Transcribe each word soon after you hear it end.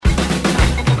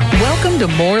Welcome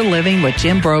to More Living with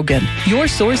Jim Brogan, your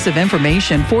source of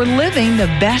information for living the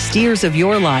best years of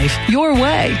your life your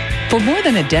way. For more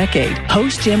than a decade,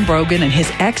 host Jim Brogan and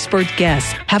his expert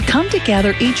guests have come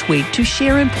together each week to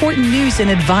share important news and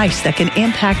advice that can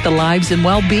impact the lives and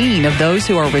well-being of those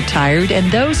who are retired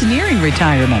and those nearing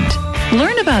retirement.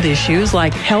 Learn about issues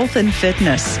like health and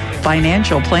fitness,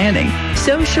 financial planning,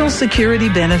 Social Security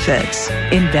benefits,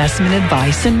 investment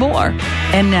advice, and more.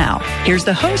 And now, here's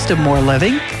the host of More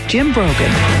Living, Jim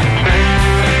Brogan.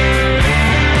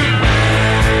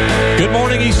 Good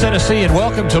morning, East Tennessee, and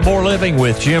welcome to More Living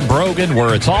with Jim Brogan,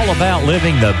 where it's all about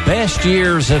living the best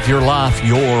years of your life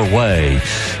your way.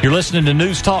 You're listening to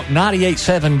News Talk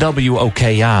 98.7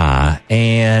 WOKI,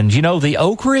 and you know, the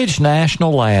Oak Ridge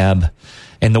National Lab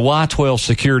and the Y-12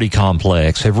 Security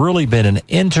Complex have really been an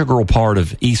integral part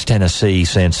of East Tennessee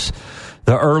since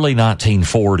the early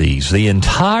 1940s. The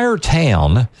entire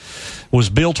town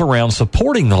was built around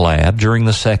supporting the lab during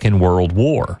the Second World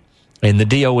War. And the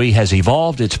DOE has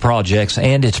evolved its projects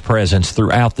and its presence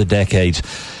throughout the decades,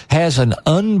 has an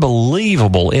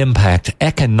unbelievable impact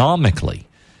economically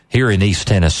here in East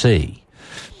Tennessee.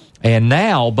 And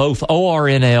now both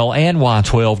ORNL and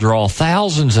Y-12 draw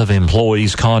thousands of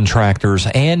employees, contractors,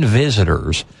 and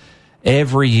visitors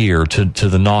every year to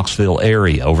the Knoxville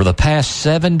area. Over the past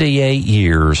 78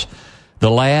 years, the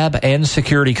lab and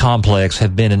security complex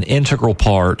have been an integral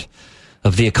part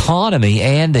of the economy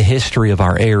and the history of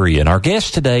our area. And our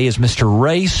guest today is Mr.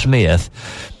 Ray Smith.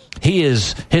 He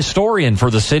is historian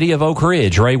for the city of Oak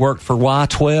Ridge. Ray worked for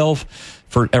Y-12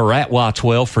 at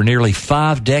Y-12 for nearly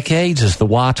 5 decades as the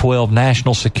Y-12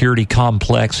 National Security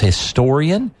Complex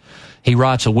historian. He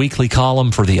writes a weekly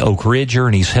column for the Oak Ridger,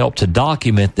 and he's helped to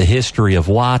document the history of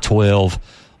Y-12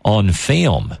 on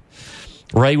film.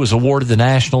 Ray was awarded the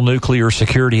National Nuclear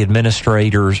Security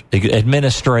Administration's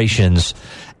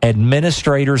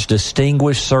Administrators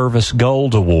Distinguished Service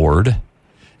Gold Award,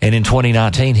 and in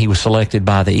 2019 he was selected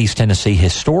by the East Tennessee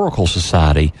Historical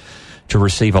Society to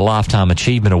receive a Lifetime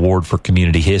Achievement Award for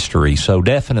community history. So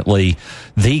definitely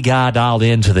the guy dialed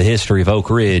into the history of Oak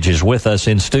Ridge is with us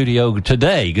in studio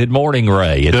today. Good morning,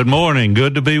 Ray. Good morning.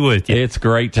 Good to be with you. It's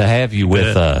great to have you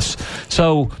with us.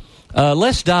 So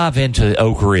let's dive into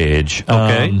Oak Ridge.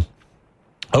 Okay.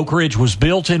 Oak Ridge was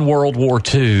built in World War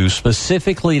II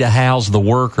specifically to house the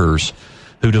workers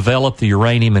who developed the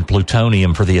uranium and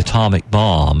plutonium for the atomic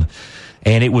bomb.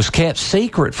 And it was kept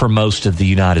secret from most of the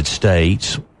United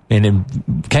States, and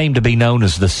it came to be known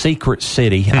as the Secret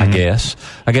City, I guess.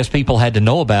 I guess people had to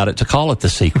know about it to call it the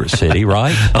Secret City,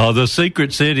 right? The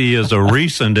Secret City is a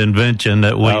recent invention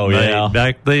that we made. Yeah.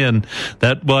 Back then.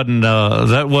 That wasn't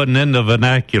in the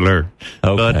vernacular.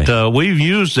 Okay. But we've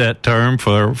used that term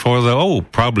for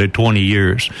probably 20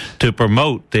 years to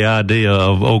promote the idea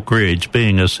of Oak Ridge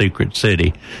being a secret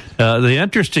city. The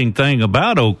interesting thing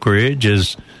about Oak Ridge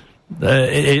is,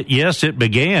 it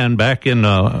began back in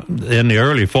the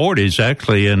early 40s,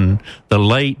 actually in the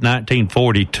late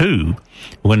 1942,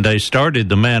 when they started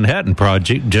the Manhattan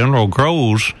Project. General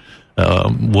Groves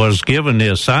was given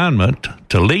the assignment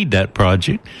to lead that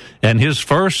project, and his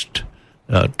first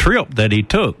trip that he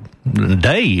took,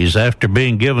 days after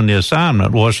being given the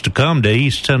assignment, was to come to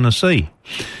East Tennessee.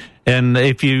 And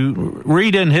if you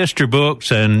read in history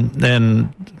books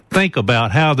and think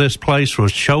about how this place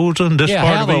was chosen, part of East Tennessee.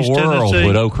 How in the world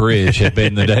would Oak Ridge have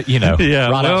been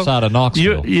outside of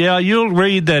Knoxville? You'll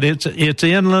read that it's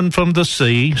inland from the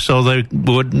sea, so they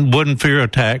wouldn't fear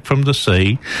attack from the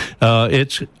sea.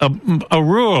 It's a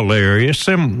rural area,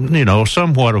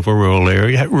 somewhat of a rural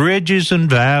area. Ridges and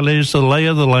valleys, the lay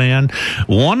of the land.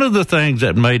 One of the things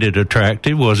that made it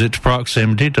attractive was its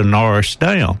proximity to Norris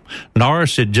Dam.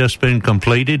 Norris had just been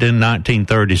completed in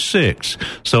 1936,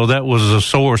 so that was a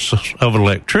source of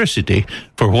electricity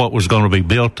for what was going to be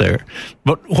built there.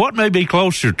 But what may be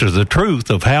closer to the truth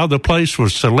of how the place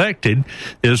was selected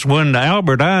is when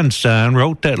Albert Einstein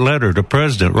wrote that letter to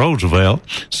President Roosevelt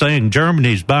saying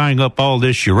Germany's buying up all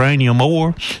this uranium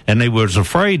ore, and they was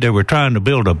afraid they were trying to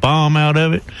build a bomb out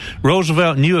of it.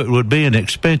 Roosevelt knew it would be an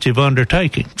expensive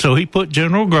undertaking, so he put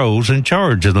General Groves in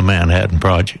charge of the Manhattan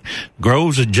Project.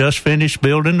 Groves had just finished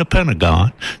building the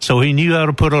Pentagon, so he knew how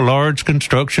to put a large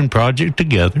construction project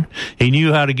together. He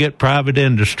knew how to get private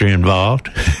industry involved,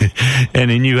 and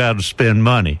he knew how to spend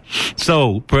money.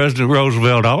 So President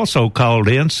Roosevelt also called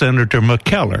in Senator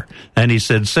McKellar, and he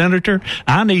said, Senator,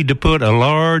 I need to put a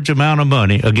large amount of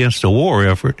money against a war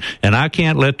effort, and I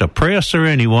can't let the press or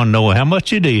anyone know how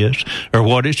much it is or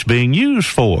what it's being used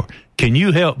for. Can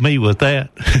you help me with that?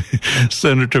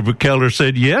 Senator McKellar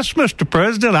said, yes, Mr.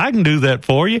 President, I can do that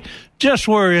for you. Just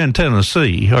where in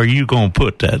Tennessee are you going to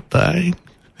put that thing?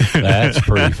 That's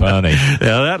pretty funny. Yeah,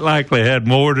 that likely had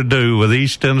more to do with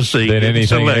East Tennessee than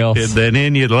anything else, than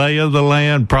any lay of the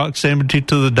land, proximity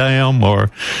to the dam,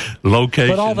 or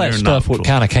location. But all that stuff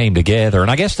kind of came together,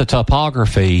 and I guess the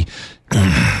topography.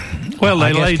 Well,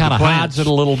 they laid kind of hides it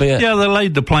a little bit. Yeah, they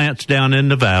laid the plants down in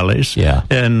the valleys. Yeah,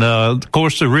 and of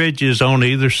course the ridges on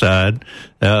either side.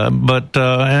 But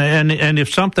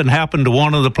if something happened to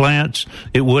one of the plants,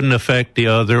 it wouldn't affect the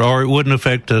other, or it wouldn't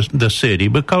affect the city,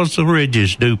 because the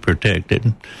ridges do protect it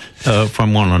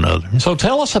from one another. So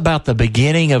tell us about the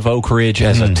beginning of Oak Ridge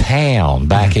as a town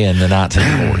back in the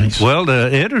 1940s. Well,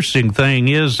 the interesting thing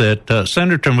is that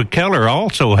Senator McKellar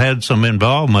also had some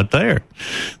involvement there.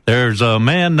 There's a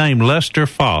man named Lester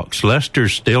Fox.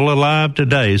 Lester's still alive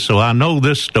today, so I know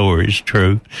this story is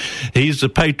true. He's the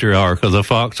patriarch of the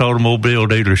Fox automobile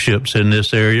dealerships in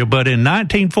this area. But in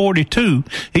 1942,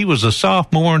 he was a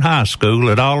sophomore in high school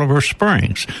at Oliver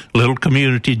Springs, a little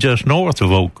community just north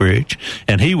of Oak Ridge,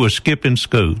 and he was skipping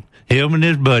school. Him and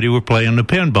his buddy were playing the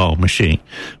pinball machine.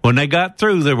 When they got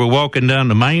through, they were walking down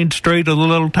the main street of the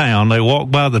little town. They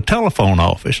walked by the telephone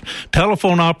office.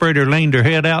 Telephone operator leaned her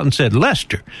head out and said,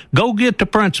 "Lester, go get the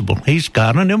principal. He's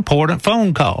got an important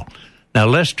phone call." Now,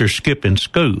 Lester's skipping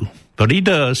school. But he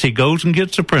does. He goes and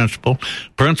gets the principal.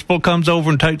 Principal comes over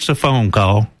and takes a phone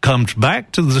call, comes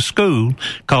back to the school,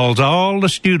 calls all the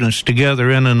students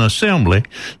together in an assembly,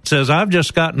 says, "I've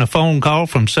just gotten a phone call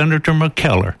from Senator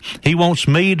McKellar. He wants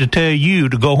me to tell you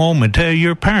to go home and tell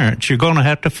your parents you're going to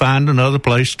have to find another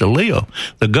place to live.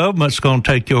 The government's going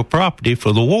to take your property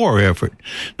for the war effort."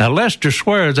 Now, Lester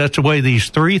swears that's the way these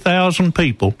 3,000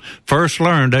 people first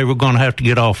learned they were going to have to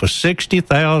get off of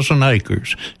 60,000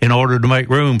 acres in order to make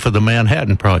room for the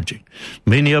Manhattan Project.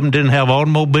 Many of them didn't have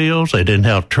automobiles. They didn't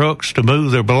have trucks to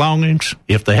move their belongings.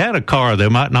 If they had a car, they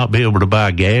might not be able to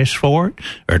buy gas for it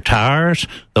or tires.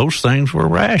 Those things were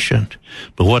rationed.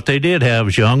 But what they did have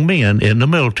was young men in the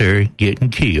military getting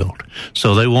killed.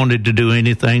 So they wanted to do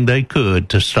anything they could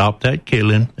to stop that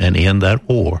killing and end that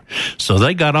war. So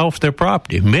they got off their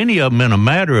property, many of them in a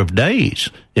matter of days,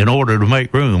 in order to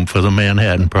make room for the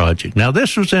Manhattan Project. Now,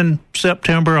 this was in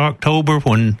September, October,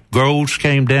 when Groves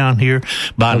came down here.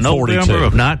 By November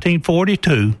of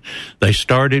 1942, they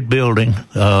started building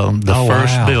the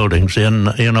first buildings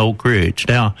in Oak Ridge.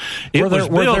 Now, it was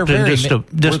built in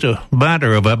just a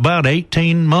matter of about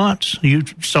 18 months. You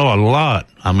saw a lot.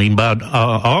 I mean, by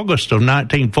August of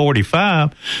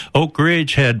 1945, Oak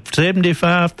Ridge had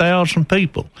 75,000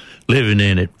 people living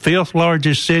in it, fifth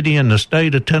largest city in the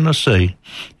state of Tennessee,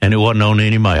 and it wasn't on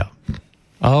any map.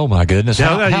 Oh, my goodness.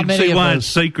 How you can see why it's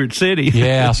secret city.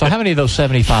 Yeah, so how many of those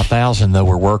 75,000, though,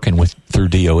 were working through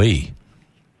DOE?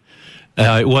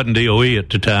 It wasn't DOE at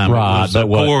the time. Right, it was the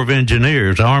Corps of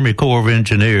Engineers, Army Corps of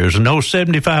Engineers. And those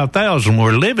 75,000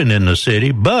 were living in the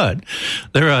city, but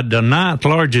they're the ninth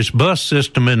largest bus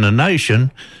system in the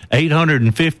nation,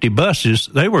 850 buses.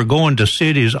 They were going to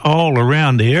cities all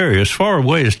around the area, as far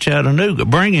away as Chattanooga,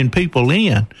 bringing people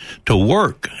in to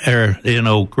work there in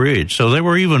Oak Ridge. So there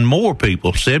were even more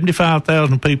people,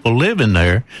 75,000 people living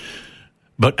there.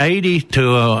 But 80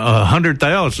 to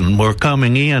 100,000 were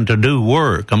coming in to do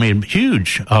work. I mean,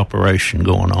 huge operation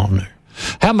going on there.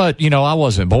 How much, I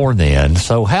wasn't born then,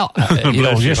 so how,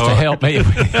 just to help me.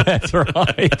 That's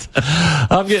right.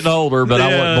 I'm getting older, but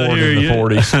I wasn't born in the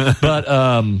 40s. But,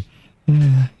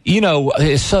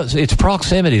 it's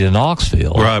proximity to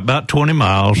Knoxville. Right, about 20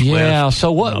 miles. Yeah,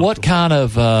 so what kind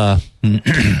of,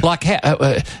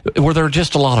 were there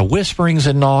just a lot of whisperings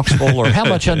in Knoxville, or how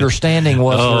much understanding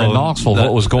was there in Knoxville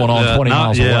what was going on 20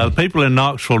 miles away? Yeah, the people in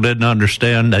Knoxville didn't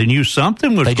understand. They knew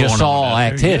something was going on. They just saw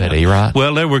activity, right?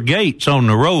 Well, there were gates on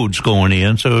the roads going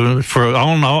in. So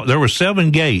there were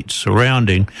 7 gates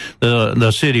surrounding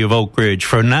the city of Oak Ridge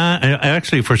for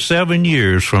 7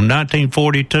 years, from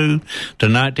 1942 to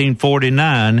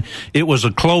 1949. It was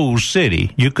a closed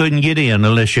city. You couldn't get in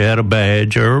unless you had a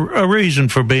badge or a reason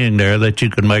for being there that you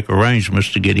could make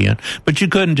arrangements to get in, but you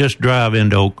couldn't just drive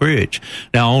into Oak Ridge.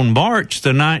 Now, on March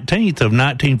the 19th of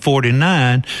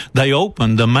 1949, they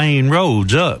opened the main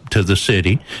roads up to the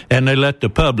city, and they let the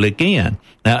public in.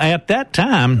 Now, at that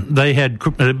time, they had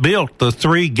built the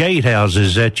 3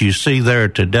 gatehouses that you see there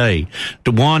today.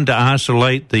 The one to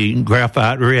isolate the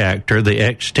graphite reactor, the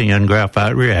X-10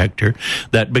 graphite reactor,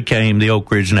 that became the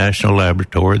Oak Ridge National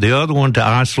Laboratory. The other one to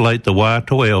isolate the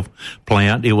Y-12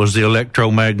 plant. It was the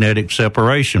electromagnetic catalytic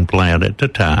separation plant at the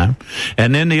time,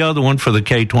 and then the other one for the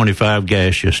K-25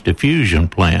 gaseous diffusion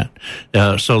plant.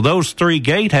 So those 3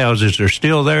 gatehouses are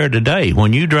still there today.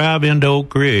 When you drive into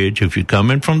Oak Ridge, if you're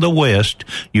coming from the west,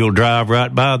 you'll drive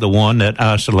right by the one that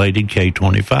isolated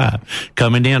K-25.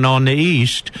 Coming in on the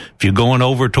east, if you're going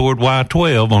over toward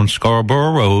Y-12 on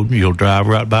Scarborough Road, you'll drive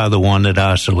right by the one that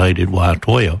isolated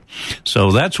Y-12.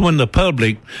 So that's when the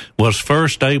public was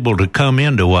first able to come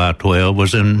into Y-12,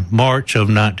 was in March of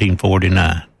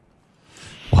 1949.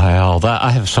 Wow,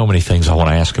 I have so many things I want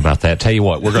to ask about that. Tell you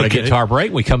what, we're going to get to our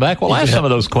break. We come back, we'll ask some of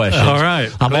those questions. All right.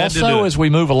 I'm also, as we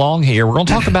move along here, we're going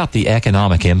to talk about the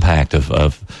economic impact of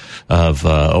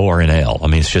ORNL. I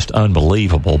mean, it's just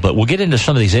unbelievable. But we'll get into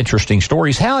some of these interesting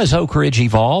stories. How has Oak Ridge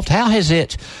evolved? How has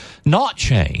it not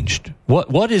changed?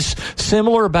 What is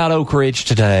similar about Oak Ridge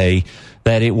today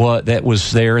that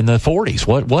was there in the 40s?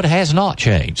 What has not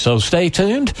changed? So stay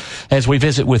tuned as we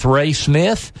visit with Ray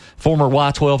Smith, former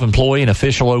Y-12 employee and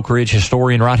official Oak Ridge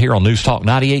historian, right here on News Talk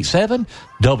 98.7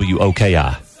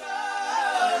 WOKI.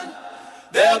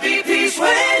 There'll be peace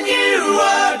when you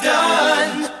are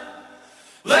done.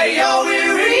 Lay your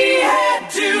weary head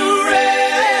to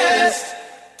rest.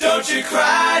 Don't you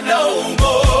cry no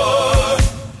more.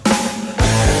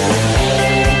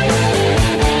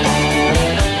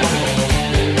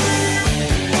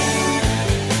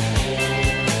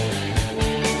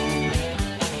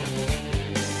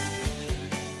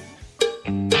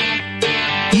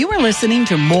 You are listening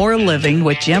to More Living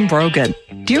with Jim Brogan.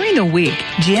 During the week,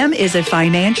 Jim is a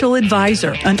financial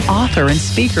advisor, an author and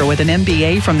speaker with an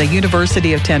MBA from the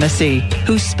University of Tennessee,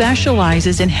 who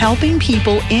specializes in helping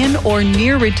people in or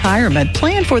near retirement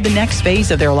plan for the next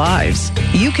phase of their lives.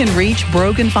 You can reach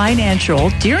Brogan Financial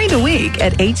during the week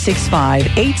at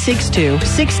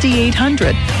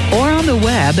 865-862-6800 or on the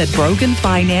web at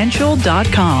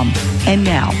broganfinancial.com. And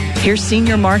now, here's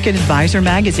Senior Market Advisor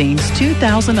Magazine's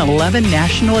 2011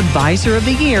 National Advisor of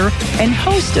the Year and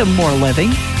host of More Living,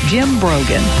 Jim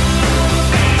Brogan.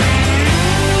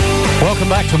 Welcome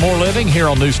back to More Living here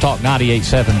on News Talk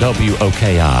 98.7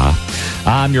 WOKI.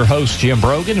 I'm your host, Jim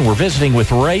Brogan, and we're visiting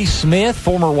with Ray Smith,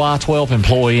 former Y-12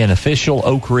 employee and official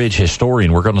Oak Ridge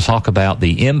historian. We're going to talk about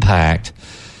the impact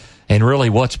and really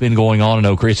what's been going on in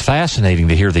Oak Ridge. It's fascinating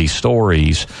to hear these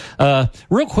stories.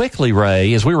 Real quickly,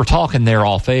 Ray, as we were talking there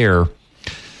off air,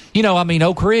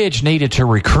 Oak Ridge needed to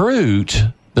recruit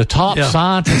the top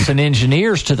scientists and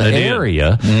engineers to the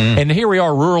area. Mm-hmm. And here we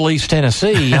are, rural East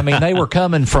Tennessee. I mean, they were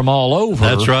coming from all over.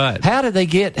 That's right. How did they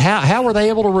how were they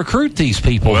able to recruit these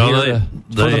people for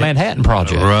the Manhattan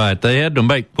Project? Right. They had to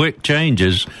make quick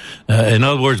changes. In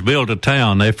other words, build a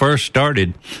town. They first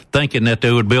started thinking that they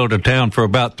would build a town for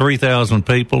about 3,000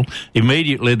 people.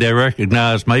 Immediately, they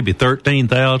recognized maybe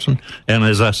 13,000. And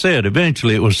as I said,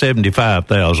 eventually it was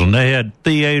 75,000. They had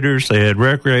theaters. They had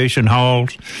recreation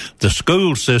halls. The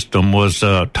school system was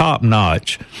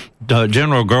top-notch.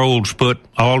 General Groves put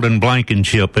Alden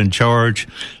Blankenship in charge,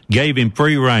 gave him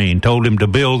free rein, told him to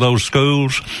build those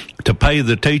schools, to pay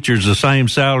the teachers the same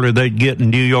salary they'd get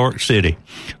in New York City.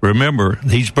 Remember,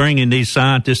 he's bringing these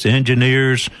scientists,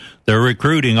 engineers, they're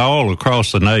recruiting all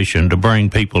across the nation to bring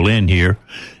people in here.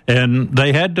 And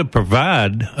they had to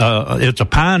provide, it's a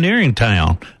pioneering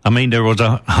town. I mean, there was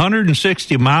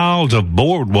 160 miles of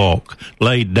boardwalk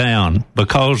laid down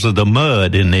because of the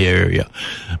mud in the area.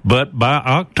 But by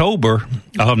October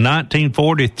of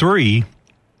 1943,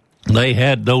 they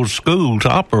had those schools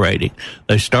operating.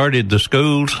 They started the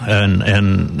schools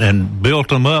and built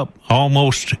them up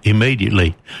almost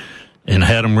immediately and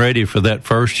had them ready for that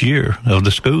first year of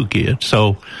the school kids.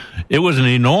 So it was an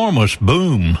enormous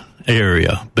boom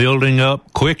area, building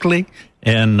up quickly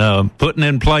and putting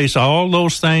in place all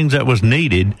those things that was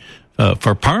needed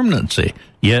for permanency.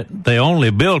 Yet they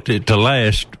only built it to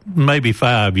last maybe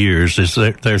 5 years, is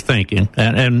they're thinking.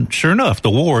 And sure enough,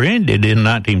 the war ended in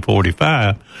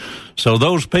 1945. So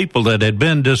those people that had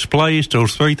been displaced,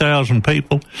 those 3,000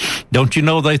 people, don't you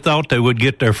know they thought they would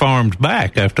get their farms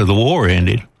back after the war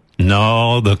ended?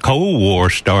 No, the Cold War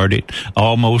started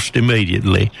almost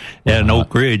immediately, and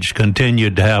Oak Ridge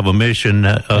continued to have a mission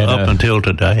up until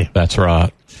today. That's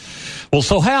right. Well,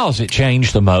 so how has it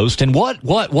changed the most, and what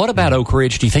about Oak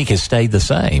Ridge do you think has stayed the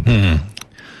same?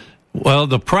 Well,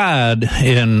 the pride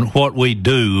in what we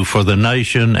do for the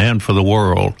nation and for the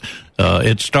world.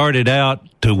 It started out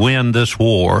to win this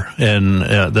war,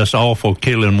 and this awful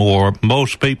killing war.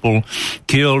 Most people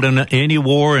killed in any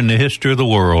war in the history of the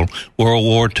world, World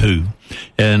War II.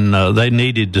 And they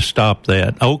needed to stop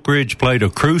that. Oak Ridge played a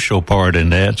crucial part in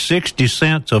that. 60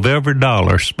 cents of every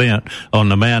dollar spent on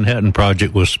the Manhattan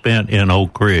Project was spent in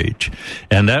Oak Ridge.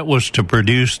 And that was to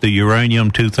produce the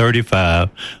uranium-235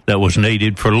 that was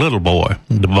needed for Little Boy,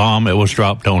 the bomb that was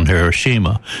dropped on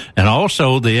Hiroshima. And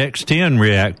also the X-10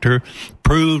 reactor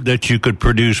proved that you could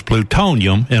produce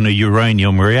plutonium in a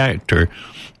uranium reactor.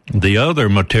 The other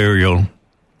material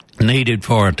needed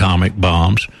for atomic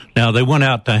bombs. Now, they went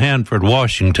out to Hanford,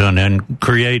 Washington, and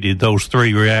created those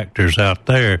 3 reactors out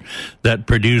there that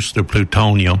produced the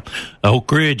plutonium.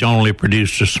 Oak Ridge only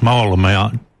produced a small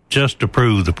amount just to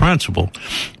prove the principle.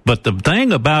 But the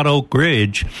thing about Oak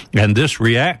Ridge and this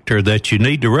reactor that you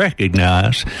need to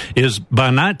recognize is by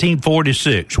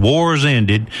 1946, wars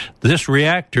ended, this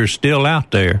reactor is still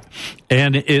out there,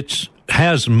 and it's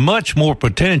has much more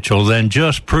potential than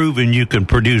just proving you can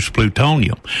produce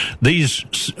plutonium. These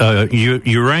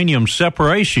uranium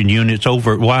separation units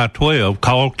over at Y-12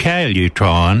 called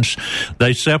calutrons,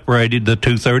 they separated the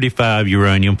 235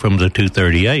 uranium from the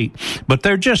 238, but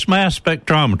they're just mass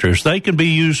spectrometers. They can be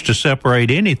used to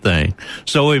separate anything.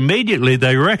 So immediately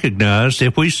they recognized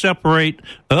if we separate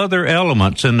other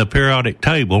elements in the periodic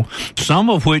table, some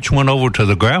of which went over to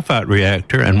the graphite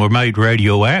reactor and were made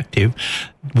radioactive,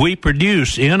 we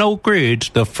produce in Oak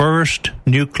Ridge the first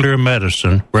nuclear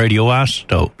medicine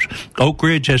radioisotopes. Oak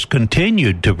Ridge has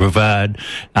continued to provide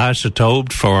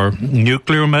isotopes for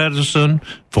nuclear medicine,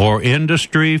 for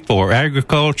industry, for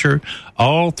agriculture,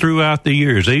 all throughout the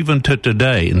years, even to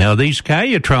today. Now, these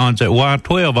calutrons at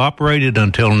Y-12 operated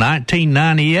until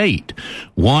 1998,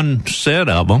 one set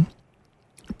of them,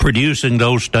 producing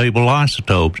those stable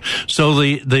isotopes. So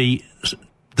the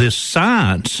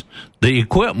science, the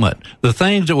equipment, the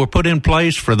things that were put in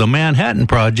place for the Manhattan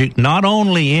Project not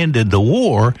only ended the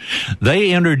war,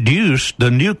 they introduced the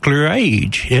nuclear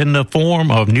age in the form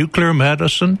of nuclear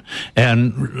medicine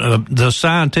and the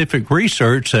scientific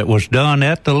research that was done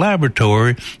at the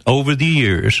laboratory over the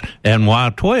years. And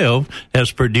Y-12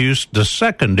 has produced the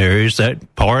secondaries,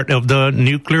 that part of the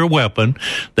nuclear weapon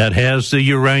that has the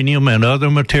uranium and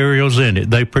other materials in it.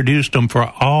 They produced them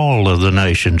for all of the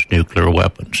nation's nuclear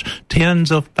weapons,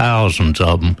 tens of thousands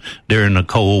of them during the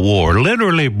Cold War.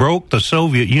 Literally broke the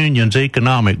Soviet Union's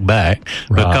economic back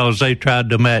because they tried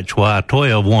to match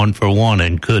Y-12 one for one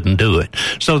and couldn't do it.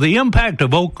 So the impact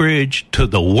of Oak Ridge to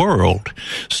the world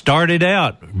started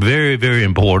out very, very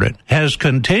important, has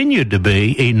continued to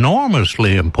be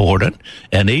enormously important,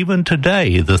 and even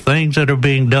today, the things that are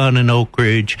being done in Oak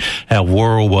Ridge have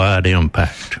worldwide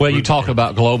impact. Well, you talk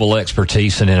about global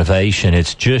expertise and innovation.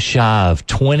 It's just shy of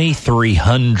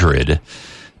 2,300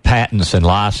 patents and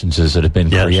licenses that have been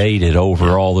created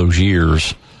over all those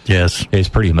years. Yes. It's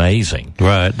pretty amazing.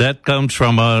 Right. That comes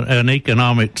from an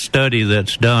economic study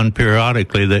that's done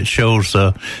periodically that shows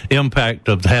the impact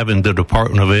of having the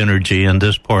Department of Energy in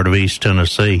this part of East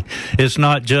Tennessee. It's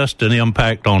not just an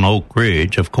impact on Oak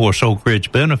Ridge. Of course, Oak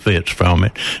Ridge benefits from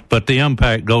it, but the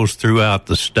impact goes throughout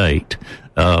the state.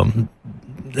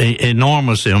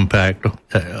 Enormous impact.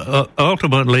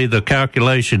 Ultimately, the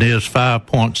calculation is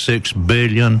 $5.6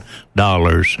 billion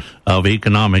of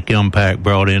economic impact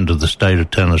brought into the state of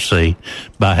Tennessee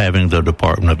by having the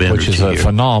Department of Energy. Which is a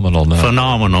phenomenal number.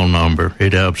 Phenomenal number.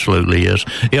 It absolutely is.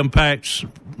 Impacts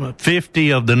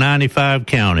 50 of the 95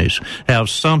 counties have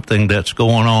something that's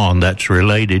going on that's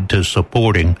related to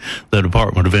supporting the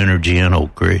Department of Energy in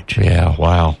Oak Ridge. Yeah,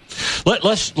 wow.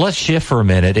 Let's shift for a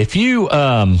minute. If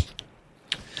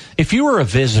you were a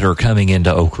visitor coming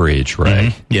into Oak Ridge,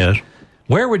 Ray, yes,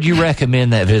 where would you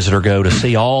recommend that visitor go to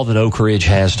see all that Oak Ridge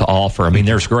has to offer? I mean,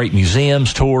 there's great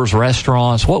museums, tours,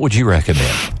 restaurants. What would you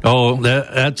recommend? Oh,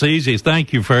 that's easy.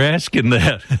 Thank you for asking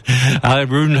that. I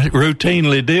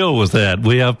routinely deal with that.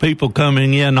 We have people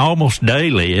coming in almost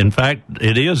daily. In fact,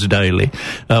 it is daily.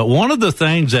 One of the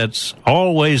things that's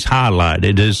always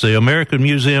highlighted is the American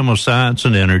Museum of Science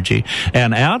and Energy.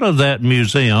 And out of that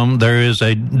museum, there is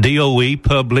a DOE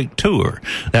public tour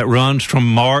that runs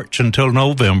from March until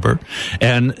November.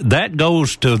 And that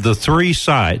goes to the 3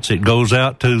 sites. It goes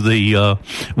out to the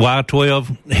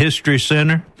Y-12 History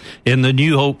Center. in the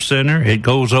New Hope Center. It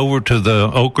goes over to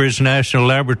the Oak Ridge National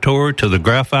Laboratory, to the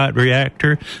graphite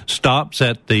reactor, stops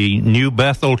at the New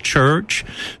Bethel Church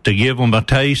to give them a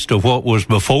taste of what was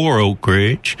before Oak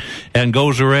Ridge, and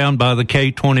goes around by the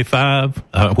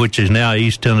K-25, which is now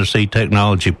East Tennessee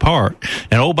Technology Park.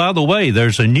 And, oh, by the way,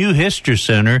 there's a new history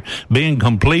center being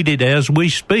completed as we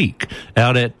speak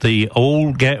out at the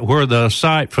old, where the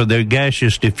site for the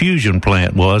gaseous diffusion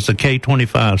plant was, the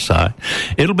K-25 site.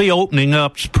 It'll be opening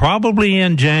up probably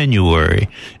in January,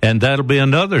 and that'll be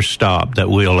another stop that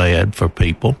we'll add for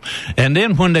people. And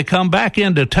then when they come back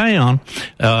into town,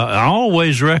 I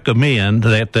always recommend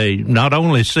that they not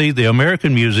only see the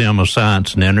American Museum of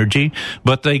Science and Energy,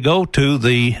 but they go to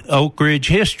the Oak Ridge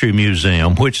History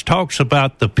Museum, which talks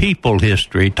about the people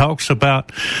history, talks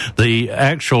about the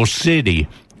actual city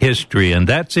history, and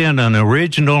that's in an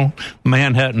original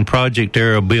Manhattan Project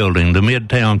era building, the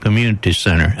Midtown Community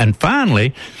Center. And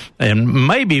finally, and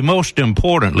maybe most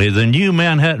importantly, the new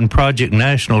Manhattan Project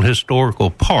National Historical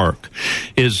Park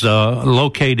is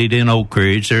located in Oak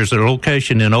Ridge. There's a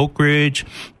location in Oak Ridge,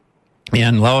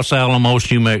 in Los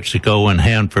Alamos, New Mexico, and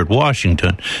Hanford,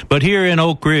 Washington. But here in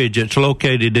Oak Ridge, it's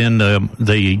located in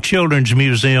the Children's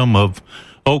Museum of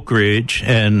Oak Ridge,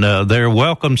 and their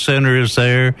welcome center is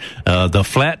there. The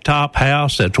Flat Top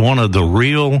House, that's one of the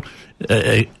real,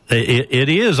 it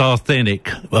is authentic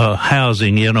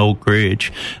housing in Oak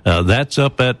Ridge. That's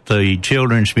up at the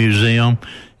Children's Museum.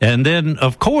 And then,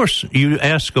 of course, you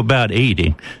ask about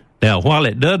eating. Now, while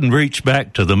it doesn't reach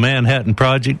back to the Manhattan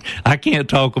Project, I can't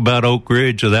talk about Oak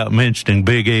Ridge without mentioning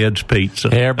Big Ed's Pizza.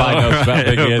 Everybody knows about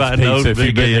Big Ed's Pizza if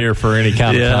you've been here for any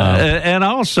kind of time. And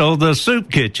also the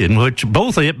Soup Kitchen, which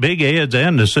both Big Ed's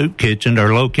and the Soup Kitchen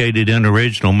are located in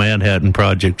original Manhattan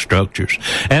Project structures.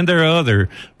 And there are other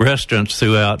restaurants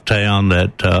throughout town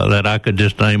that I could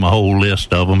just name a whole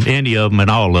list of them. Any of them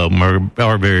and all of them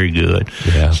are very good.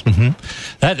 Yes.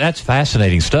 Mm-hmm. That's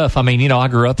fascinating stuff. I mean, I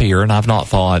grew up here, and I've not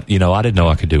thought, I didn't know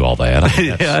I could do all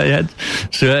that.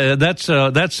 So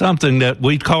that's something that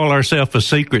we call ourselves a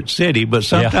secret city, but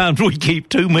sometimes we keep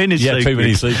too many secrets. Too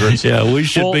many secrets. Yeah, we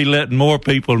should be letting more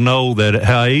people know that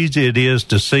how easy it is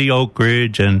to see Oak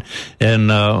Ridge, and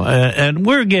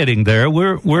we're getting there.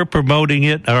 We're promoting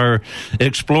it. Our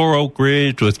Explore Oak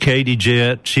Ridge with Katie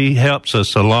Jett, she helps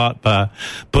us a lot by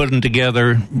putting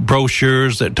together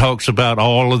brochures that talks about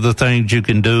all of the things you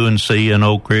can do and see in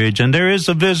Oak Ridge. And there is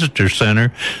a visitor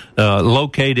center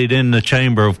located in the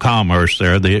Chamber of Commerce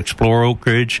there, the Explore Oak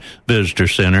Ridge Visitor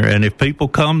Center. And if people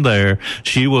come there,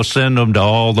 she will send them to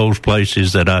all those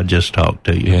places that I just talked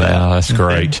to you about. Yeah, that's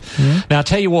great. Mm-hmm. Now, I'll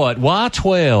tell you what,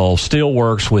 Y-12 still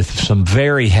works with some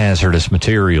very hazardous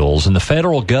materials, and the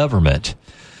federal government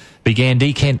began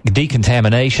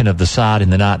decontamination of the site in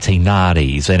the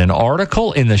 1990s. And an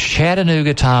article in the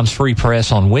Chattanooga Times Free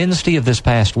Press on Wednesday of this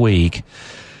past week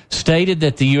stated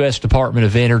that the U.S. Department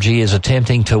of Energy is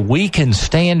attempting to weaken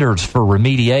standards for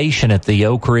remediation at the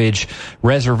Oak Ridge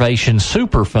Reservation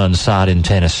Superfund site in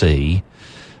Tennessee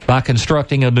by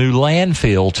constructing a new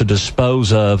landfill to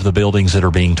dispose of the buildings that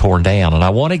are being torn down. And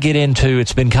I want to get into,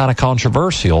 it's been kind of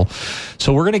controversial,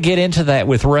 so we're going to get into that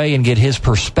with Ray and get his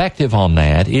perspective on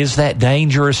that. Is that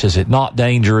dangerous? Is it not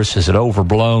dangerous? Is it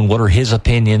overblown? What are his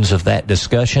opinions of that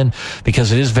discussion?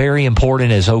 Because it is very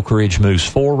important as Oak Ridge moves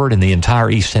forward in the entire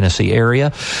East Tennessee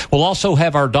area. We'll also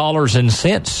have our Dollars and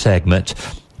Cents segment.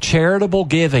 Charitable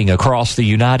giving across the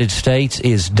United States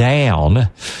is down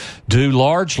due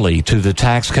largely to the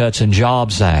Tax Cuts and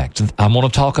Jobs Act. I'm going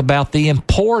to talk about the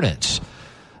importance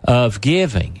of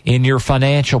giving in your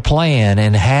financial plan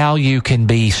and how you can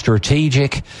be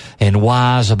strategic and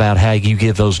wise about how you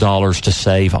give those dollars to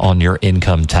save on your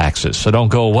income taxes. So don't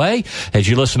go away as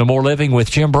you listen to More Living with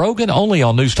Jim Brogan, only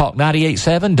on News Talk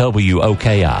 98.7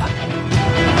 WOKI.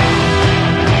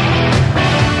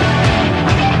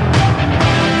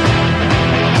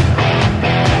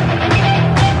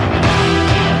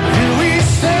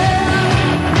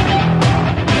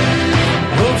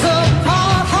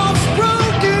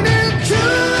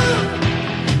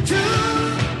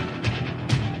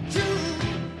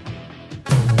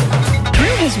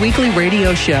 Weekly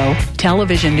radio show,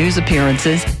 television news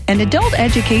appearances, and adult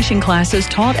education classes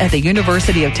taught at the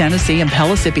University of Tennessee and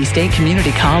Pellissippi State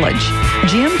Community College.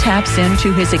 Jim taps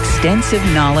into his extensive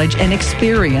knowledge and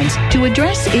experience to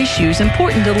address issues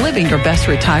important to living your best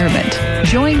retirement.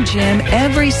 Join Jim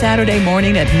every Saturday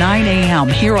morning at 9 a.m.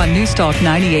 here on News Talk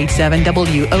 98.7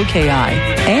 WOKI,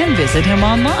 and visit him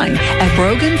online at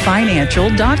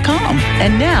BroganFinancial.com.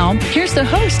 And now, here's the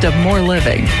host of More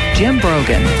Living, Jim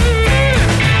Brogan.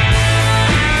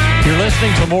 You're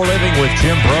listening to More Living with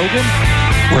Jim Brogan.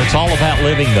 where it's all about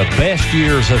living the best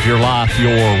years of your life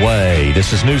your way.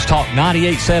 This is News Talk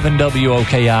 98.7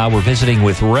 WOKI. We're visiting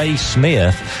with Ray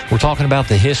Smith. We're talking about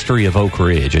the history of Oak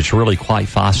Ridge. It's really quite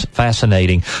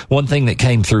fascinating. One thing that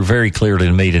came through very clearly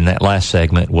to me in that last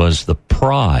segment was the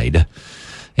pride.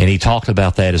 And he talked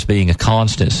about that as being a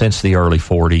constant since the early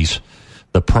 40s.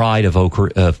 The pride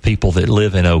of people that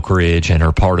live in Oak Ridge and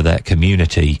are part of that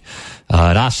community.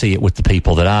 And I see it with the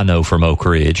people that I know from Oak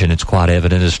Ridge, and it's quite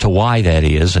evident as to why that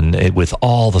is, and with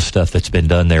all the stuff that's been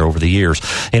done there over the years.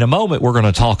 In a moment, we're going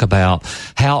to talk about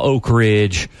how Oak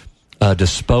Ridge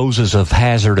disposes of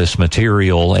hazardous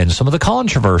material and some of the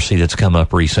controversy that's come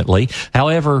up recently.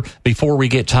 However, before we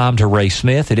get time to Ray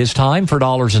Smith, it is time for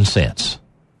Dollars and Cents.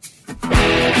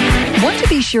 Want to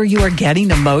be sure you are getting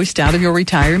the most out of your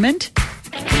retirement?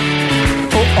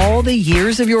 For all the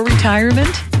years of your retirement?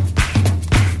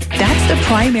 That's the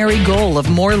primary goal of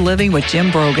More Living with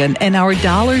Jim Brogan and our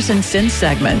Dollars and Cents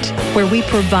segment, where we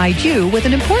provide you with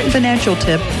an important financial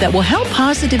tip that will help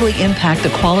positively impact the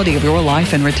quality of your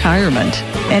life in retirement.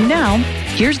 And now,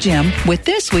 here's Jim with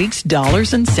this week's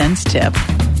Dollars and Cents tip.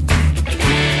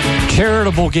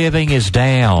 Charitable giving is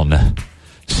down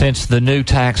since the new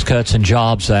Tax Cuts and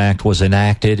Jobs Act was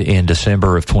enacted in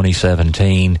December of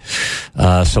 2017.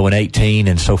 So in 18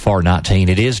 and so far 19,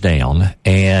 it is down.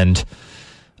 And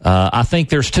I think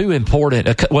there's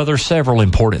there's several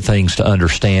important things to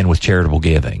understand with charitable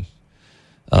giving.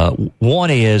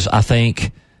 One is, I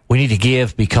think we need to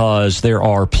give because there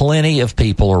are plenty of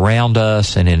people around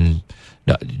us and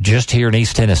just here in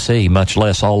East Tennessee, much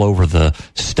less all over the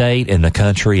state and the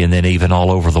country and then even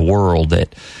all over the world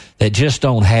that just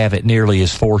don't have it nearly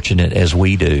as fortunate as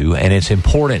we do. And it's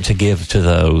important to give to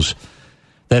those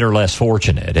that are less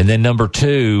fortunate. And then number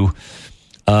two,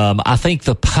 I think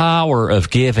the power of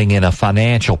giving in a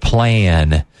financial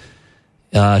plan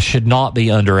should not be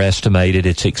underestimated.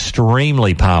 It's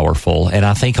extremely powerful. And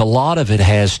I think a lot of it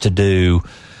has to do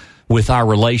with our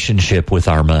relationship with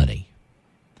our money.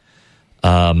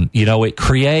 It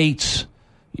creates,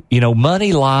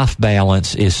 money-life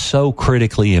balance is so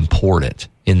critically important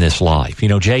in this life.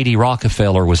 J.D.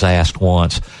 Rockefeller was asked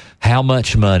once, how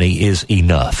much money is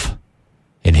enough?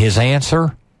 And his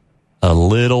answer, a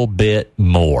little bit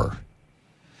more.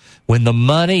 When the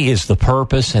money is the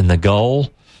purpose and the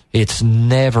goal, it's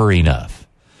never enough.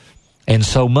 And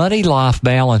so money-life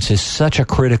balance is such a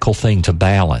critical thing to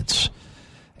balance.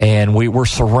 And we're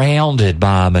surrounded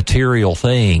by material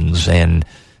things and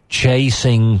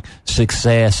chasing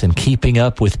success and keeping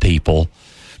up with people.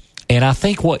 And I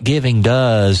think what giving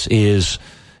does is,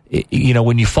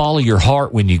 when you follow your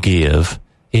heart when you give,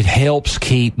 it helps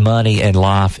keep money and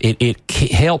life. It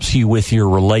helps you with your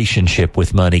relationship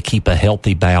with money, keep a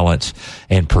healthy balance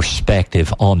and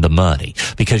perspective on the money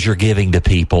because you're giving to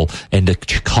people and to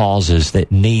causes that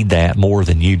need that more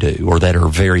than you do or that are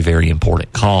very, very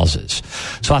important causes.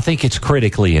 So I think it's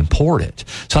critically important.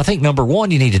 So I think number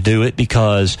one, you need to do it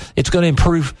because it's going to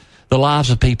improve the lives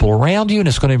of people around you and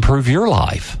it's going to improve your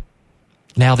life.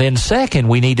 Now then, second,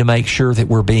 we need to make sure that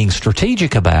we're being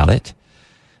strategic about it.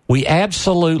 We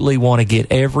absolutely want to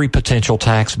get every potential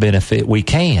tax benefit we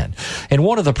can. And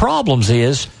one of the problems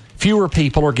is fewer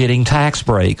people are getting tax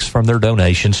breaks from their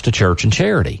donations to church and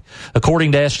charity.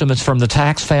 According to estimates from the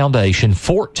Tax Foundation,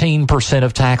 14%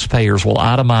 of taxpayers will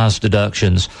itemize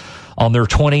deductions on their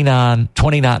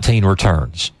 2019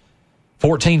 returns.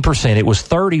 14%. It was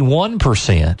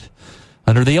 31%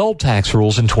 under the old tax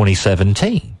rules in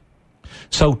 2017.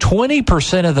 So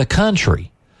 20% of the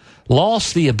country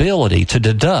lost the ability to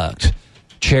deduct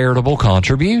charitable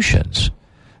contributions.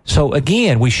 So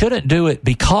again, we shouldn't do it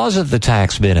because of the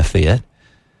tax benefit,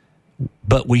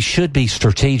 but we should be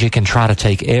strategic and try to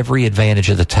take every advantage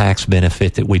of the tax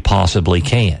benefit that we possibly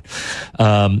can.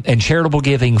 And charitable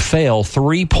giving fell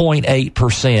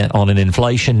 3.8% on an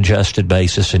inflation-adjusted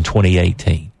basis in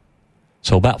 2018.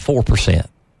 So about 4%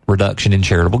 reduction in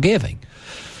charitable giving.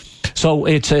 So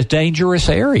it's a dangerous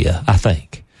area, I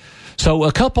think. So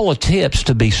a couple of tips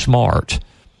to be smart.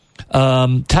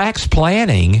 Tax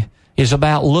planning is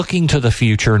about looking to the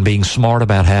future and being smart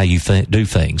about how you do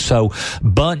things. So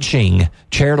bunching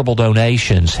charitable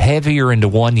donations heavier into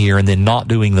one year and then not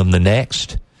doing them the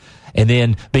next. And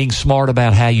then being smart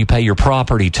about how you pay your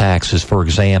property taxes, for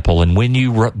example, and when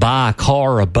you buy a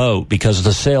car or a boat because of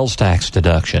the sales tax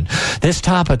deduction. This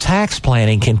type of tax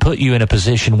planning can put you in a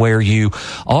position where you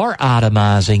are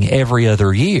itemizing every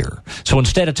other year. So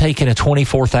instead of taking a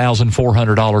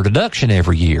 $24,400 deduction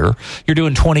every year, you're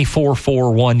doing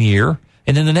 $24,400 1 year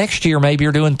And then the next year, maybe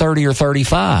you're doing 30 or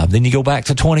 35. Then you go back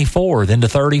to 24, then to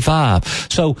 35.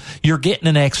 So you're getting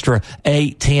an extra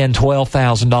 $8,000, $10,000,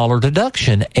 $12,000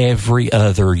 deduction every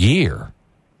other year.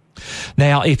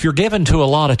 Now, if you're given to a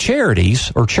lot of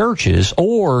charities or churches,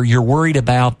 or you're worried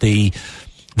about the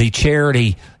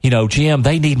charity, Jim,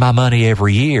 they need my money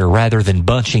every year, rather than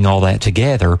bunching all that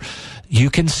together, you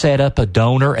can set up a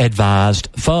donor-advised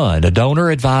fund. A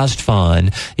donor-advised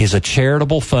fund is a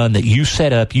charitable fund that you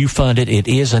set up, you fund it. It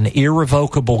is an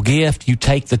irrevocable gift. You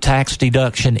take the tax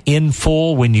deduction in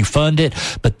full when you fund it,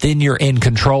 but then you're in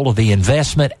control of the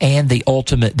investment and the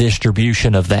ultimate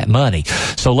distribution of that money.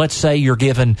 So let's say you're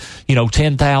given,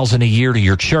 $10,000 a year to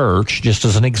your church, just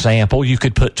as an example. You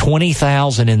could put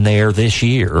 $20,000 in there this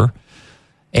year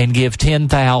and give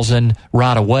 $10,000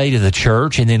 right away to the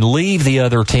church, and then leave the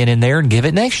other 10 in there and give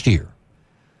it next year.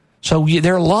 So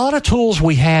there are a lot of tools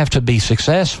we have to be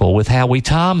successful with how we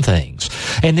time things.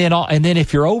 And then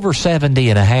if you're over 70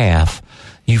 and a half,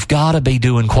 you've got to be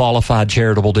doing qualified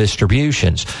charitable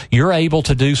distributions. You're able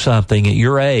to do something at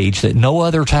your age that no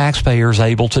other taxpayer is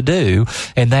able to do,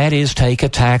 and that is take a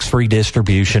tax-free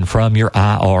distribution from your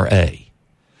IRA.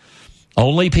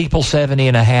 Only people 70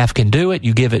 and a half can do it.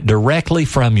 You give it directly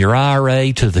from your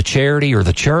IRA to the charity or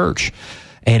the church,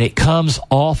 and it comes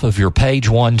off of your page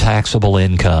one taxable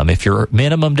income. If your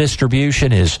minimum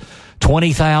distribution is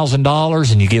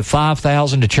 $20,000 and you give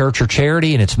 $5,000 to church or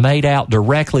charity, and it's made out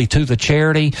directly to the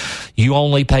charity, you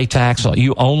only pay tax on,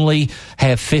 you only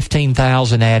have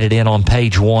 $15,000 added in on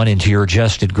page one into your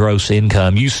adjusted gross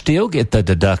income. You still get the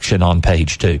deduction on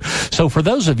page two. So for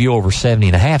those of you over 70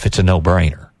 and a half, it's a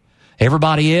no-brainer.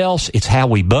 Everybody else, it's how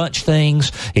we bunch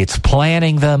things, it's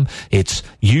planning them, it's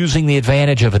using the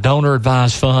advantage of a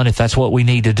donor-advised fund if that's what we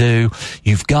need to do.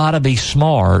 You've got to be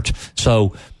smart.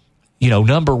 So,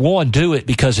 number one, do it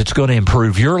because it's going to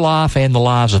improve your life and the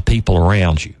lives of people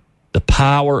around you. The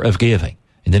power of giving.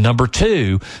 And then number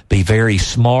two, be very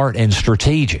smart and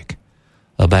strategic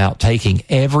about taking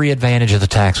every advantage of the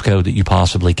tax code that you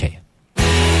possibly can.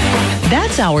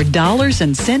 That's our Dollars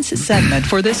and Cents segment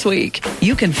for this week.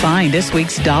 You can find this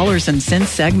week's Dollars and Cents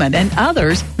segment and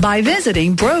others by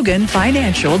visiting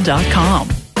BroganFinancial.com.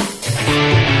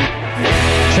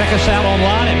 Check us out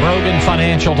online at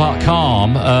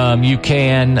BroganFinancial.com. You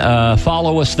can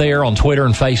follow us there on Twitter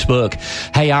and Facebook.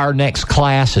 Hey, our next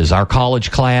classes, our college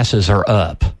classes are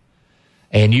up.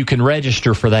 And you can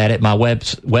register for that at my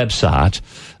website.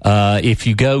 If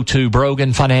you go to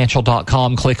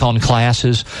BroganFinancial.com, click on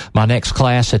classes. My next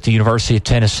class at the University of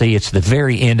Tennessee, it's the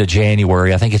very end of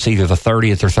January. I think it's either the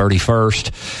 30th or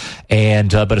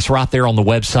 31st. But it's right there on the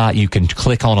website. You can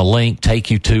click on a link, take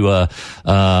you to a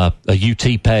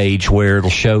UT page where it'll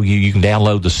show you can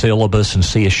download the syllabus and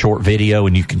see a short video,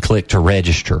 and you can click to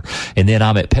register. And then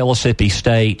I'm at Pellissippi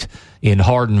State in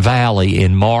Hardin Valley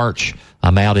in March.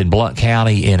 I'm out in Blount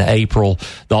County in April.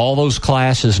 All those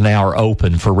classes now are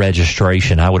open for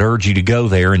registration. I would urge you to go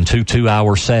there in 2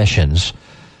 2-hour sessions,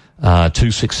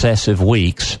 2 successive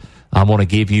weeks. I want to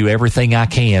give you everything I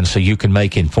can so you can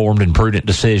make informed and prudent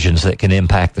decisions that can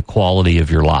impact the quality of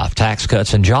your life. Tax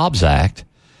Cuts and Jobs Act,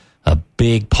 a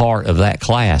big part of that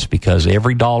class, because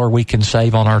every dollar we can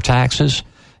save on our taxes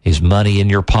is money in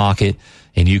your pocket,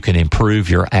 and you can improve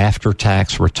your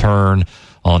after-tax return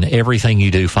on everything you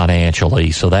do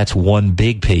financially. So that's one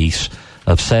big piece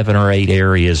of 7 or 8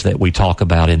 areas that we talk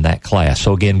about in that class.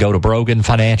 So again, go to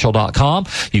BroganFinancial.com.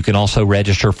 You can also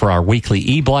register for our weekly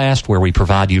e-blast, where we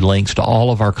provide you links to all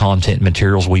of our content and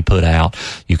materials we put out.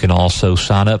 You can also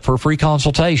sign up for a free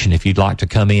consultation if you'd like to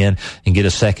come in and get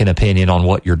a second opinion on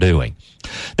what you're doing.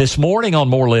 This morning on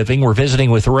More Living, we're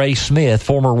visiting with Ray Smith,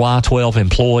 former Y-12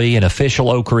 employee and official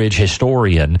Oak Ridge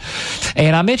historian.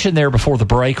 And I mentioned there before the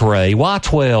break, Ray,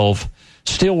 Y-12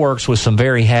 still works with some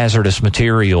very hazardous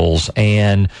materials,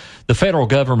 and the federal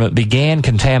government began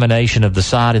contamination of the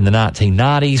site in the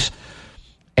 1990s,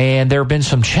 and there have been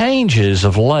some changes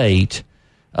of late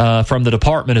from the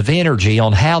Department of Energy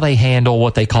on how they handle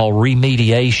what they call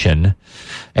remediation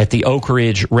at the Oak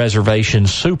Ridge Reservation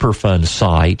Superfund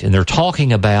site. And they're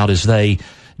talking about, as they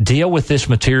deal with this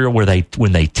material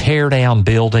when they tear down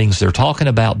buildings, they're talking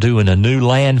about doing a new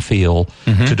landfill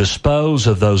to dispose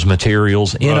of those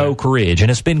materials in Oak Ridge.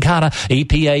 And it's been kind of,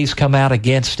 EPA's come out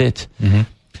against it.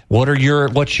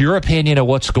 What's your opinion of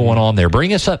what's going on there?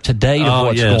 Bring us up to date of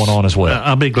what's going on as well.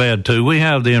 I'll be glad to. We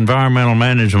have the Environmental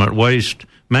Management Waste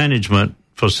Management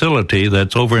Facility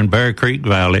that's over in Bear Creek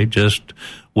Valley, just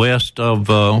west of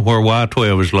where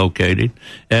Y-12 is located,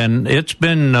 and it's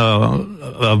been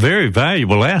a very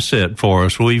valuable asset for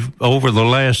us. We've, over the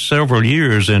last several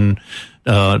years, in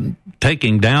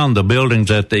taking down the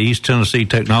buildings at the East Tennessee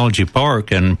Technology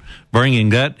Park and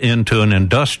bringing that into an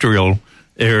industrial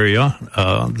area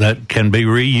that can be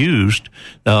reused.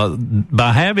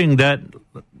 By having that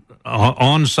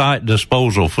on-site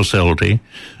disposal facility,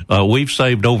 we've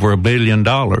saved over $1 billion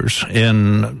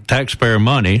in taxpayer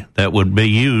money that would be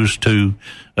used to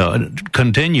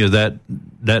continue that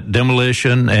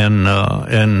demolition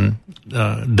and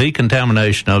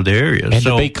decontamination of the area. And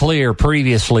so, to be clear,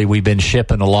 previously we've been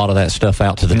shipping a lot of that stuff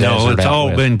out to the desert. No, it's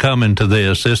all been coming to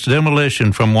this. This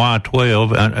demolition from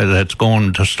Y-12 that's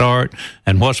going to start,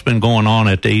 and what's been going on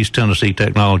at the East Tennessee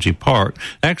Technology Park,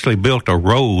 actually built a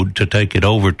road to take it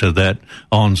over to that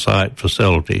on-site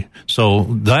facility. So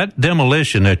that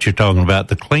demolition that you're talking about,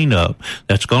 the cleanup,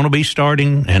 that's going to be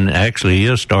starting, and actually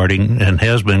is starting, and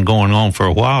has been going on for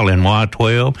a while in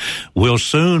Y-12, will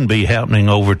soon be happening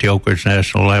over at the Oak Ridge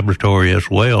National Laboratory as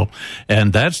well.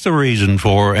 And that's the reason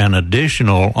for an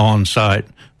additional on-site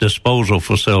disposal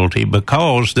facility,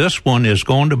 because this one is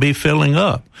going to be filling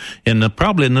up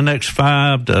probably in the next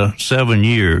 5 to 7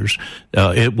 years.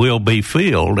 It will be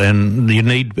filled, and you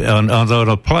need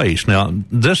another place. Now,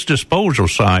 this disposal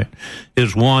site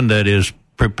is one that is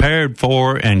prepared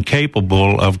for and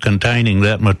capable of containing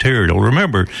that material.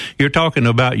 Remember, you're talking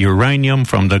about uranium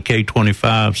from the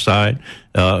K-25 site,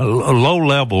 low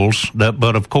levels,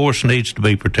 but of course needs to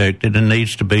be protected and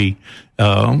needs to be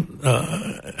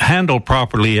handled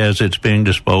properly as it's being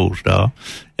disposed of.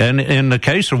 And in the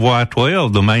case of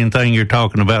Y-12, the main thing you're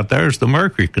talking about there is the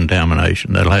mercury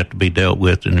contamination that'll have to be dealt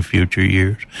with in the future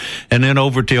years. And then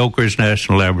over to Oak Ridge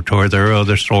National Laboratory, there are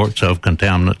other sorts of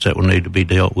contaminants that will need to be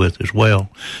dealt with as well.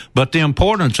 But the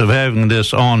importance of having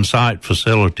this on-site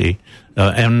facility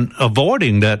and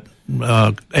avoiding that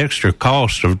extra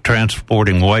cost of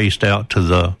transporting waste out to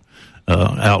the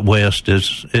out west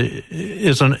is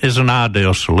an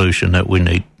ideal solution that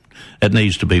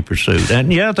needs to be pursued.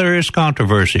 And yeah, there is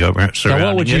controversy over it. So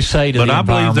what would you say to the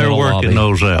environmental lobby? But I believe they're working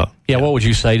those out. Yeah, what would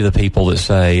you say to the people that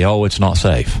say, "Oh, it's not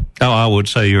safe"? Oh, I would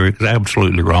say you're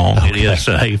absolutely wrong. Okay. It is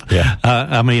safe. Yeah.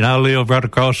 I mean, I live right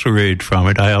across the ridge from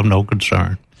it. I have no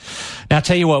concern. Now, I'll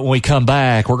tell you what, when we come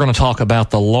back, we're going to talk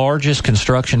about the largest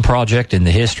construction project in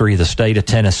the history of the state of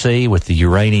Tennessee with the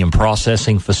uranium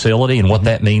processing facility and what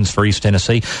that means for East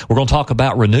Tennessee. We're going to talk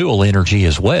about renewable energy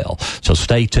as well. So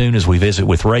stay tuned as we visit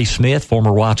with Ray Smith,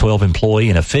 former Y-12 employee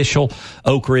and official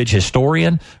Oak Ridge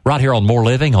historian, right here on More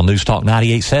Living on News Talk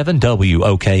 98.7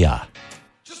 WOKI.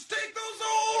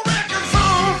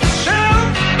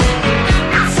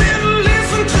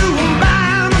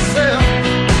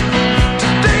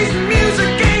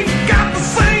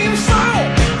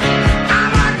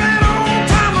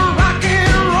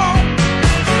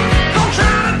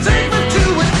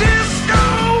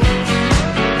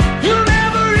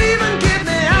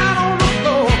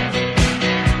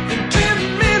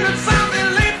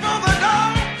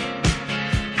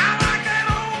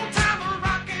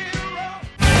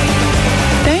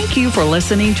 For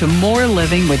listening to More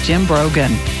Living with Jim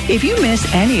Brogan. If you miss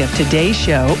any of today's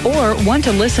show or want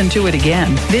to listen to it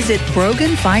again, visit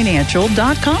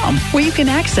BroganFinancial.com, where you can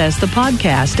access the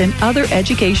podcast and other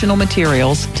educational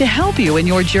materials to help you in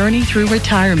your journey through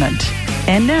retirement.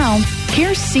 And now,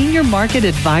 here's Senior Market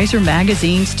Advisor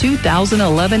Magazine's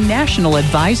 2011 National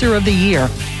Advisor of the Year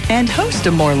and host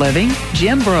of More Living,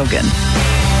 Jim Brogan.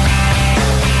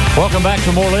 Welcome back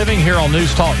to More Living here on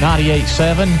News Talk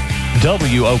 98.7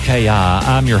 WOKI.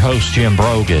 I'm your host, Jim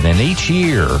Brogan, and each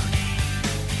year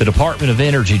the Department of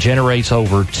Energy generates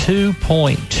over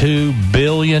 $2.2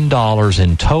 billion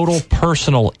in total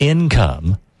personal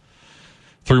income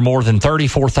through more than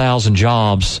 34,000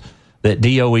 jobs that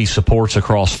DOE supports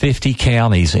across 50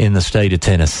 counties in the state of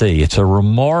Tennessee. It's a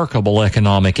remarkable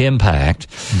economic impact.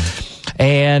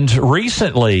 And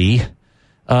recently,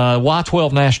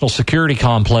 Y-12 National Security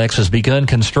Complex has begun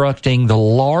constructing the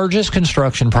largest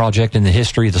construction project in the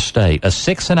history of the state, a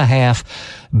 $6.5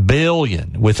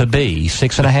 billion, with a B,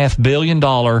 $6.5 billion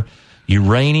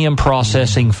uranium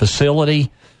processing facility.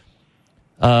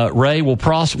 Ray, will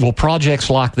projects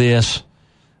like this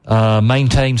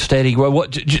maintain steady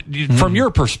growth? From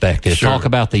your perspective, sure. Talk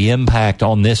about the impact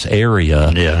on this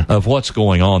area of what's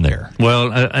going on there.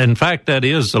 Well, in fact, that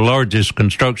is the largest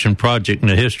construction project in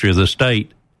the history of the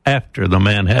state after the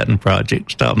Manhattan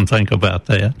Project. Stop and think about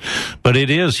that. But it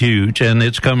is huge, and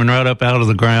it's coming right up out of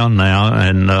the ground now,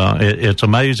 and it's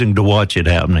amazing to watch it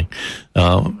happening.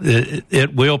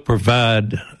 It will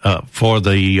provide for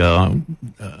the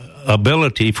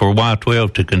ability for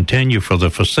Y-12 to continue for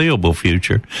the foreseeable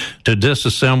future to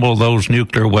disassemble those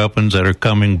nuclear weapons that are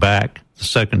coming back The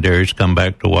secondaries come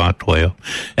back to Y-12.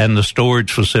 And the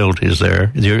storage facilities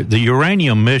there. The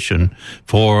uranium mission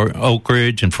for Oak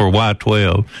Ridge and for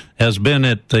Y-12 has been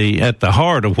at the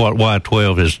heart of what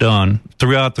Y-12 has done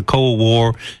throughout the Cold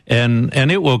War, and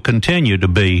it will continue to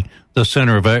be the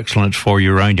center of excellence for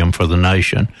uranium for the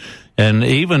nation. And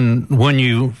even when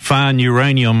you find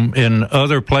uranium in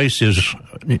other places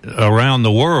around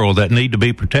the world that need to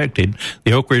be protected,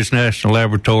 the Oak Ridge National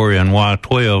Laboratory and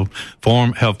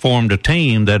Y-12 have formed a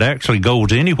team that actually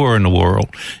goes anywhere in the world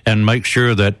and makes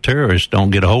sure that terrorists don't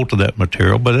get a hold of that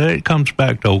material. But it comes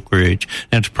back to Oak Ridge,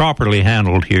 and it's properly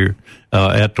handled here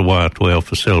at the Y-12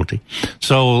 facility.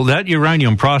 So that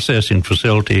uranium processing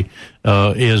facility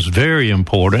is very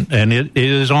important, and it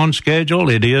is on schedule.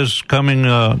 It is coming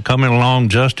along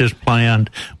just as planned.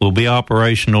 Will be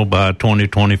operational by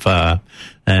 2025.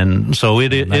 And so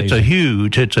it's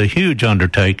a huge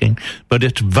undertaking, but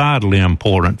it's vitally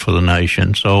important for the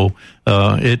nation. So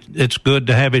it's good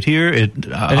to have it here.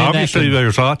 Obviously,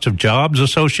 there's lots of jobs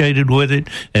associated with it,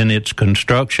 and its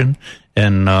construction.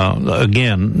 And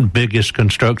again, biggest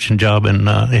construction job in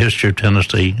history of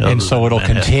Tennessee. And so it'll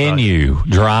continue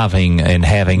driving and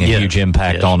having a huge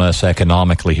impact on us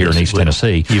economically here in East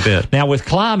Tennessee. You bet. Now, with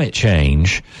climate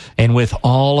change and with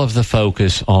all of the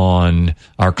focus on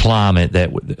our climate,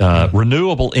 that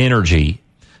renewable energy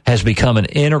has become an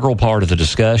integral part of the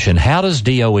discussion. How does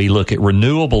DOE look at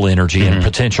renewable energy and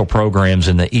potential programs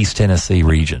in the East Tennessee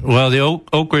region? Well, the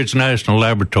Oak Ridge National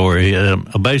Laboratory, a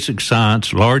basic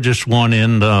science, largest one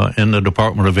in the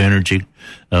Department of Energy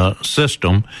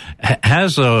system,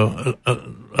 has a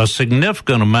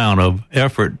significant amount of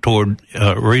effort toward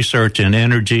research in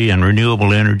energy and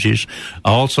renewable energies,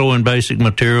 also in basic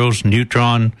materials,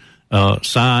 neutron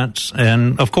science,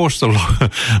 and of course the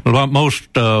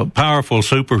most powerful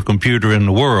supercomputer in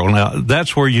the world. Now,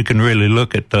 that's where you can really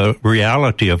look at the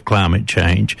reality of climate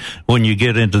change when you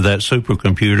get into that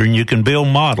supercomputer, and you can build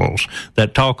models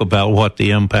that talk about what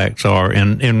the impacts are.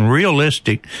 And in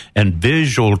realistic and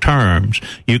visual terms,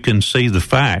 you can see the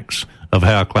facts of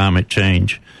how climate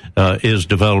change is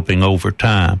developing over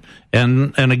time.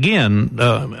 And again,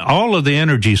 all of the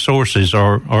energy sources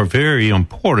are very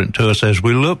important to us as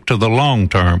we look to the long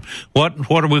term. What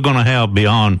are we going to have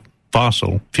beyond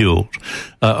fossil fuels?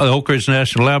 Oak Ridge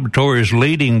National Laboratory is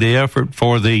leading the effort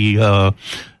for the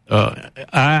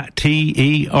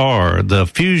ITER, the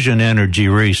fusion energy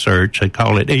research, they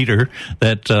call it ITER,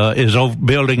 that is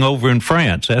building over in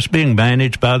France. That's being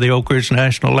managed by the Oak Ridge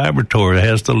National Laboratory. It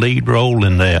has the lead role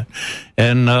in that.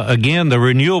 And again, the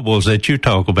renewables that you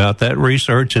talk about, that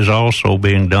research is also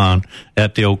being done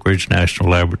at the Oak Ridge National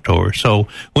Laboratory. So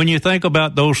when you think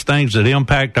about those things that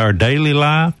impact our daily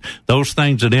life, those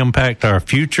things that impact our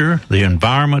future, the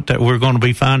environment that we're going to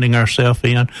be finding ourselves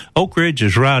in, Oak Ridge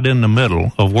is right in the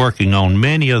middle of working on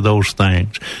many of those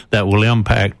things that will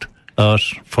impact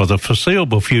us for the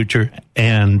foreseeable future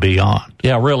and beyond.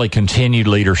 Yeah, really continued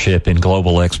leadership in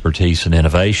global expertise and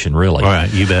innovation, really. All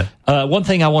right, you bet. One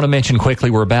thing I want to mention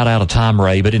quickly, we're about out of time,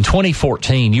 Ray, but in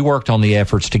 2014, you worked on the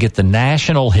efforts to get the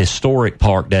National Historic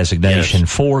Park designation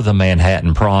for the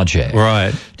Manhattan Project.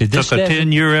 Right. It took a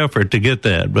 10-year effort to get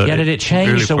that. But did it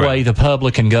change the way the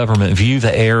public and government view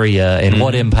the area, and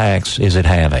what impacts is it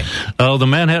having? The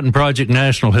Manhattan Project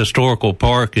National Historical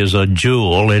Park is a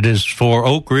jewel. It is for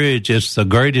Oak Ridge. It's the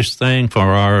greatest thing for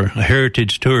our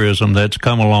heritage tourism that's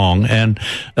come along. And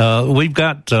we've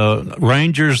got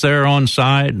rangers there on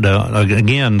site.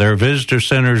 Again, their visitor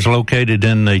center is located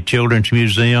in the Children's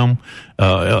Museum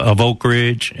of Oak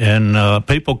Ridge, and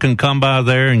people can come by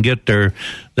there and get their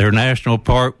national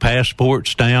park passport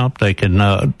stamp. They can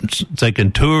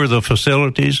tour the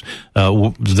facilities.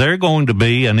 They're going to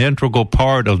be an integral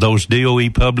part of those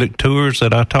DOE public tours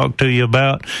that I talked to you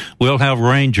about. We'll have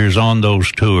rangers on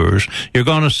those tours. You're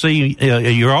going to see,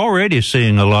 you're already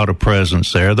seeing a lot of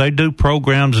presence there. They do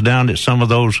programs down at some of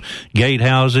those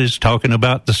gatehouses talking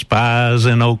about the spies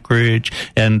in Oak Ridge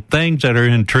and things that are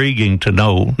intriguing to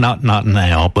know, not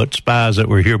now, but spies that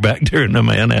were here back during the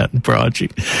Manhattan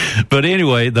Project. But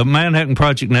anyway, the Manhattan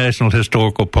Project National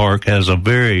Historical Park has a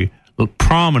very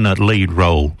prominent lead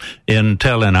role in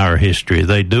telling our history.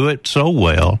 They do it so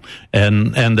well,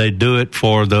 and they do it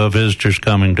for the visitors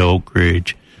coming to Oak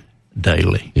Ridge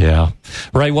daily. Yeah.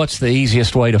 Ray, what's the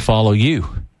easiest way to follow you?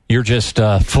 You're just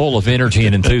full of energy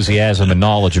and enthusiasm and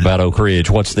knowledge about Oak Ridge.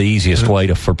 What's the easiest way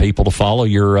for people to follow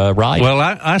your writing? Well,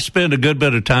 I spend a good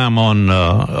bit of time on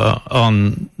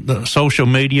the social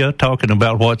media talking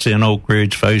about what's in Oak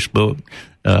Ridge, Facebook,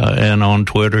 and on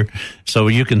Twitter, so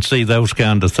you can see those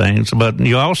kind of things. But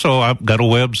you also, I've got a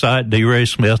website,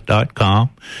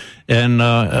 draysmith.com. And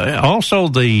also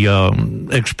the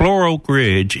Explore Oak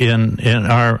Ridge in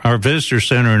our visitor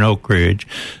center in Oak Ridge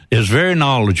is very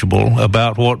knowledgeable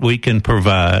about what we can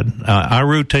provide. I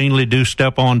routinely do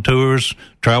step-on tours,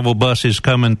 travel buses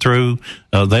coming through.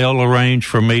 They'll arrange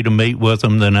for me to meet with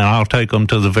them, then I'll take them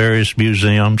to the various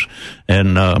museums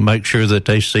and make sure that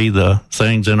they see the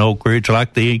things in Oak Ridge,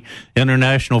 like the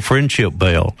International Friendship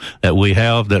Bell that we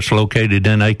have that's located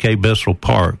in A.K. Bissell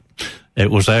Park. It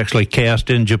was actually cast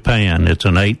in Japan. It's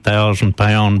an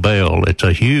 8,000-pound bell. It's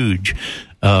a huge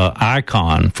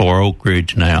icon for Oak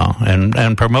Ridge now,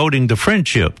 and promoting the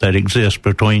friendship that exists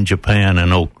between Japan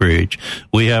and Oak Ridge.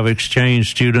 We have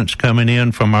exchange students coming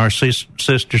in from our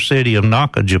sister city of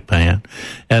Naka, Japan,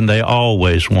 and they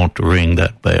always want to ring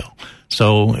that bell.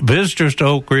 So visitors to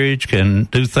Oak Ridge can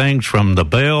do things from the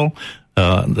bell.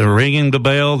 They're ringing the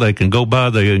bell. They can go by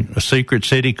the Secret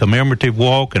City commemorative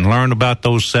walk and learn about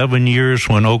those 7 years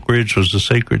when Oak Ridge was the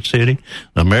Secret City.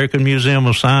 The American Museum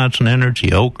of Science and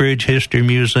Energy, Oak Ridge History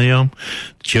Museum,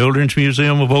 the Children's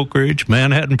Museum of Oak Ridge,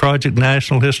 Manhattan Project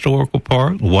National Historical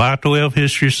Park, Y12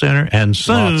 History Center, and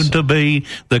soon to be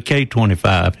the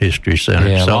K25 History Center.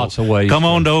 Yeah, so lots of ways. Come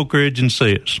on to Oak Ridge and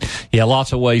see us. Yeah,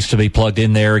 lots of ways to be plugged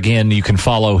in there. Again, you can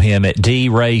follow him at D.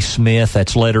 Ray Smith.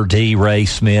 That's letter D, Ray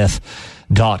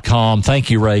Smith.com. Thank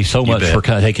you, Ray, so much for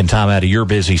taking time out of your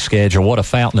busy schedule. What a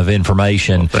fountain of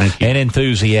information and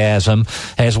enthusiasm.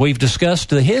 As we've discussed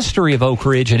the history of Oak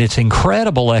Ridge and its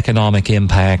incredible economic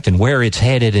impact and where it's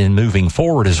headed and moving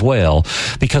forward as well,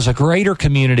 because a greater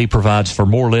community provides for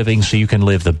more living so you can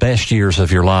live the best years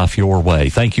of your life your way.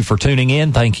 Thank you for tuning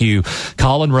in. Thank you,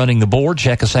 Colin, running the board.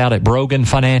 Check us out at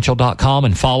broganfinancial.com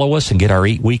and follow us and get our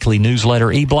weekly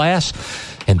newsletter e-blast.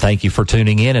 And thank you for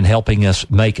tuning in and helping us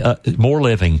make more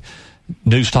living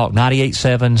News Talk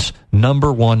 98.7's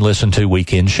 #1 listen to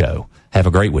weekend show. Have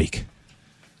a great week.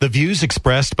 The views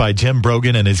expressed by Jim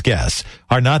Brogan and his guests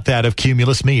are not that of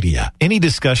Cumulus Media. Any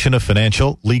discussion of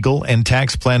financial, legal, and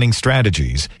tax planning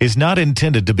strategies is not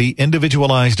intended to be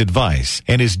individualized advice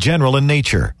and is general in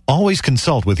nature. Always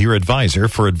consult with your advisor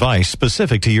for advice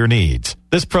specific to your needs.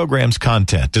 This program's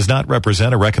content does not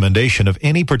represent a recommendation of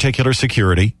any particular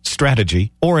security,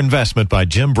 strategy, or investment by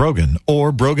Jim Brogan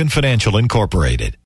or Brogan Financial Incorporated.